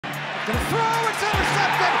And throw, it's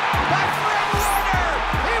intercepted by Fred Warner.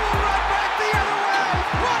 He will run back the other way.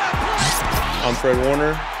 What a play! I'm Fred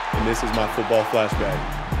Warner, and this is my football flashback.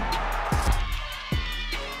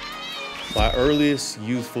 My earliest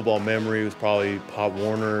youth football memory was probably Pop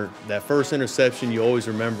Warner. That first interception, you always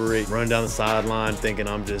remember it. Running down the sideline thinking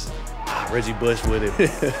I'm just Reggie Bush with it.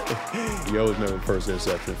 You always remember the first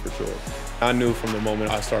interception for sure. I knew from the moment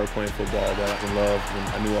I started playing football that I was in love, and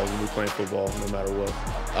I knew I was going to be playing football no matter what.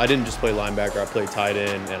 I didn't just play linebacker, I played tight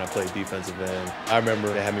end and I played defensive end. I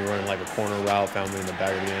remember they had me running like a corner route, found me in the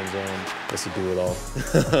back of the end zone. Just to do it all.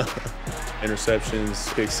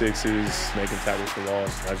 Interceptions, pick sixes, making tackles for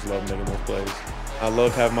loss. I just love making those plays. I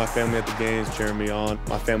love having my family at the games, cheering me on.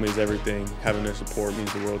 My family is everything. Having their support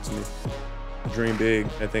means the world to me. Dream big.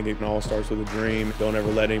 I think it all starts with a dream. Don't ever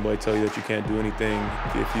let anybody tell you that you can't do anything.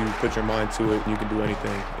 If you put your mind to it, you can do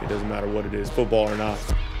anything. It doesn't matter what it is, football or not.